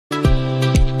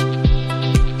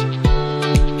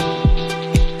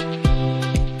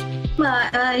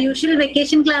Usual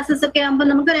vacation classes ഒക്കെ ആകുമ്പോൾ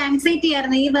നമുക്കൊരു ആങ്സൈറ്റി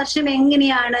ആയിരുന്നു ഈ വർഷം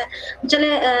എങ്ങനെയാണ് ചില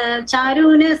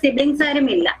ചാരുവിന് സിബ്ലിങ്സ് ആരും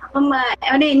ഇല്ല. അപ്പം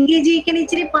അവനെ എൻഗേജ് ചെയ്യിക്കാൻ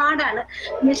ഇച്ചിരി പാടാണ്.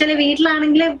 എന്നുവെച്ചാൽ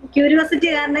വീട്ടിലാണെങ്കിൽ ക്യൂരിയോസിറ്റി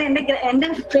കാരണം എന്റെ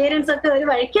പേരൻസ് ഒക്കെ ഒരു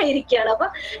വഴിക്കായിരിക്കുകയാണ്. അപ്പൊ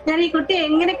ഞാൻ ഈ കുട്ടിയെ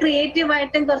എങ്ങനെ ക്രിയേറ്റീവ്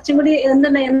ആയിട്ടും കുറച്ചും കൂടി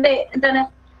എന്താണ്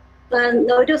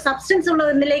ഒരു സബ്സ്റ്റൻസ് ഉള്ള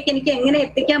ഒന്നിലേക്ക് എനിക്ക് എങ്ങനെ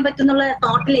എത്തിക്കാൻ പറ്റുന്നുള്ള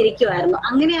തോട്ടിൽ ഇരിക്കുമായിരുന്നു.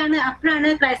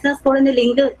 അപ്പോഴാണ് ക്രൈസ്റ്റ് സ്കൂളിന്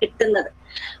ലിങ്ക് കിട്ടുന്നത്.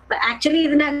 ആക്ച്വലി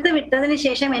ഇതിനകത്ത് വിട്ടതിന്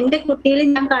ശേഷം എന്റെ കുട്ടിയിൽ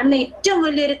ഞാൻ കാണുന്ന ഏറ്റവും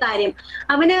വലിയൊരു കാര്യം,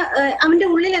 അവന്റെ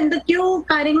ഉള്ളിൽ എന്തൊക്കെയോ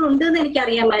കാര്യങ്ങൾ ഉണ്ടെന്ന്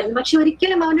എനിക്കറിയാമായിരുന്നു. പക്ഷെ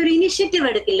ഒരിക്കലും അവനൊരു ഇനിഷ്യേറ്റീവ്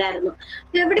എടുക്കില്ലായിരുന്നു.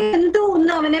 എവിടെ എന്തോ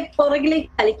ഒന്ന് അവനെ പുറകിലേക്ക്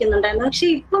കളിക്കുന്നുണ്ടായിരുന്നു. പക്ഷെ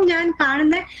ഇപ്പം ഞാൻ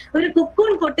കാണുന്ന ഒരു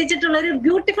കുക്കൂൺ പൊട്ടിച്ചിട്ടുള്ള ഒരു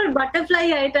ബ്യൂട്ടിഫുൾ ബട്ടർഫ്ലൈ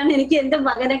ആയിട്ടാണ് എനിക്ക് എന്റെ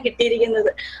മകനെ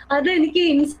കിട്ടിയിരിക്കുന്നത്. അത് എനിക്ക്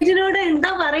ഇൻസ്റ്റിറ്റ്യൂട്ടിനോട്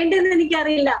എന്താ പറയേണ്ടതെന്ന്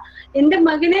എനിക്കറിയില്ല. എന്റെ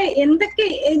മകനെ എന്തൊക്കെ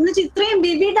എന്ന് വെച്ചാൽ ഇത്രയും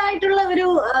വിവിഡായിട്ടുള്ള ഒരു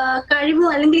കഴിവും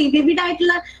അല്ലെങ്കിൽ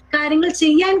വിവിഡായിട്ടുള്ള കാര്യങ്ങൾ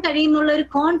ചെയ്യാൻ കഴിയുന്നുള്ള ഒരു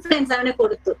കോൺഫിഡൻസ് അവന്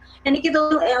കൊടുത്തു. എനിക്ക്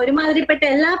തോന്നുന്നു ഒരുമാതിരിപ്പെട്ട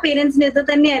എല്ലാ പേരൻസിനും ഇത്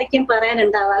തന്നെയായിരിക്കും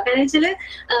പറയാനുണ്ടാവുക. കാരണം വെച്ചാല്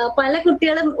പല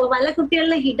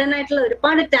കുട്ടികളിലെ ഹിഡൻ ആയിട്ടുള്ള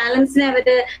ഒരുപാട് ടാലൻസിനെ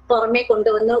അവര് പുറമേ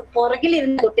കൊണ്ടുവന്നു.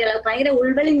 പുറകിലിരുന്ന കുട്ടികളെ ഭയങ്കര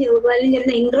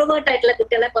ഉൾവലിഞ്ഞിരുന്ന ഇൻട്രോവേർട്ട് ആയിട്ടുള്ള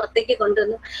കുട്ടികളെ പുറത്തേക്ക്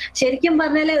കൊണ്ടുവന്നു. ശരിക്കും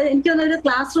പറഞ്ഞാല് എനിക്ക് തോന്നുന്നു ഒരു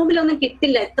ക്ലാസ് റൂമിലൊന്നും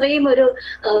കിട്ടില്ല ഇത്രയും ഒരു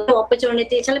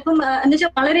ഓപ്പർച്യൂണിറ്റി. ചിലപ്പം എന്ന്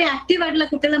വെച്ചാൽ വളരെ ആക്റ്റീവ് ആയിട്ടുള്ള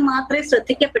കുട്ടികളെ മാത്രമേ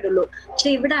ശ്രദ്ധിക്കപ്പെടുള്ളൂ. പക്ഷെ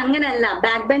ഇവിടെ അങ്ങനെയല്ല.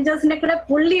 ബാക്ക് ബെഞ്ചേഴ്സിനെ കൂടെ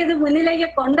പുള്ളി ഇത് മുന്നിലേക്ക്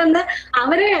കൊണ്ടുവന്ന്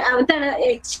അവരെ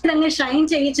അങ്ങ് ഷൈൻ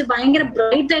ചെയ്യിച്ച് ഭയങ്കര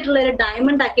ബ്രൈറ്റ് ആയിട്ടുള്ള ഒരു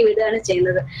ഡയമണ്ട് ആക്കി വിടുകയാണ്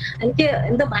ചെയ്യുന്നത്. എനിക്ക്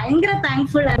എന്താ ഭയങ്കര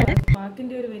താങ്ക്ഫുൾ ആണ്.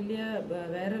 സ്പാർക്കിന്റെ ഒരു വലിയ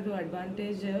വേറൊരു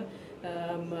അഡ്വാൻറ്റേജ്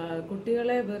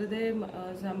കുട്ടികളെ വെറുതെ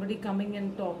somebody coming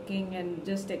and talking and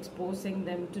just exposing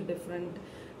them to different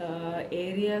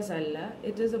areas അല്ല.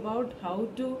 It is about how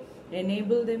to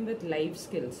enable them with life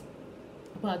skills.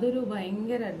 അപ്പോൾ അതൊരു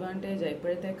ഭയങ്കര അഡ്വാൻറ്റേജാണ്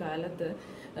ഇപ്പോഴത്തെ കാലത്ത്.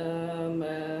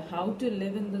 How to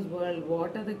live in this world,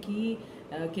 what are the key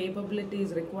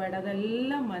capabilities required,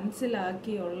 അതെല്ലാം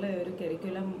മനസ്സിലാക്കിയുള്ള ഒരു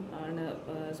curriculum ആണ്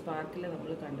സ്പാർക്കിൽ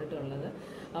നമ്മൾ കണ്ടിട്ടുള്ളത്.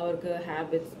 അവർക്ക്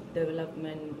habits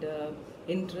development,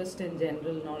 interest in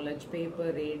general knowledge, paper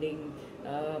reading,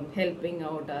 helping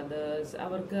out others,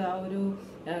 അവർക്ക് ആ ഒരു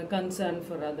കൺസേൺ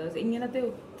ഫോർ അതേഴ്സ്, ഇങ്ങനത്തെ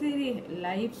ഒത്തിരി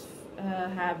life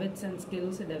habits and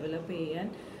skills develop ചെയ്യാൻ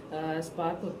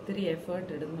സ്പാർക്ക് ഒത്തിരി എഫേർട്ട്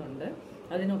ഇടുന്നുണ്ട്.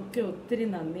 അതിനൊക്കെ ഒത്തിരി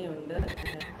നന്ദിയുണ്ട്.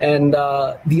 And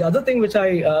the other thing which I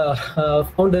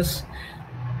found is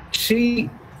she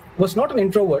was not an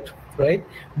introvert, right?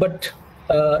 But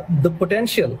the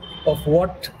potential of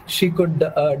what she could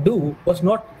do was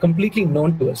not completely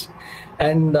known to us.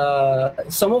 And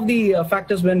some of the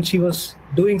factors when she was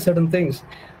doing certain things,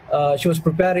 she was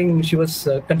preparing, she was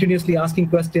continuously asking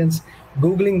questions,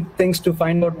 Googling things to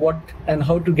find out what and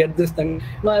how to get this thing.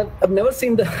 No, I've never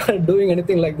seen her doing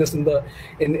anything like this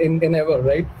in ever,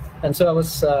 right? And so I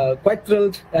was quite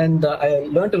thrilled, and I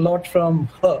learned a lot from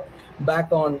her back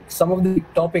on some of the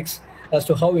topics as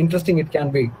to how interesting it can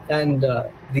be. And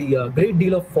the great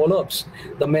deal of follow-ups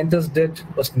the mentors did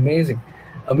was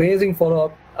amazing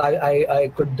follow-up. I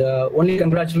could only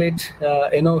congratulate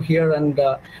here, and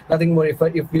nothing more.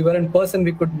 If we were in person,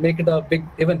 we could make it a big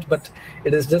event, but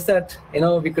it is just that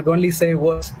we could only say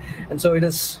words. And so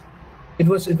it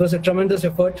was a tremendous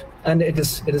effort, and it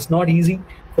is not easy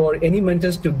for any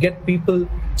mentors to get people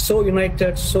so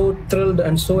united, so thrilled,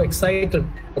 and so excited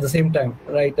at the same time,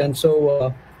 right? And so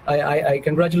I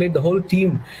congratulate the whole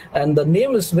team, and the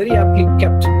name is very aptly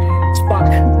kept, Spark,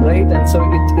 right? And so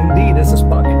it indeed is a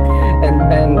spark,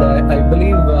 and I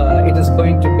believe it is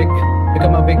going to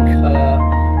become a big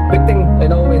thing,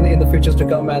 in the futures to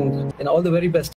come, and all the very best.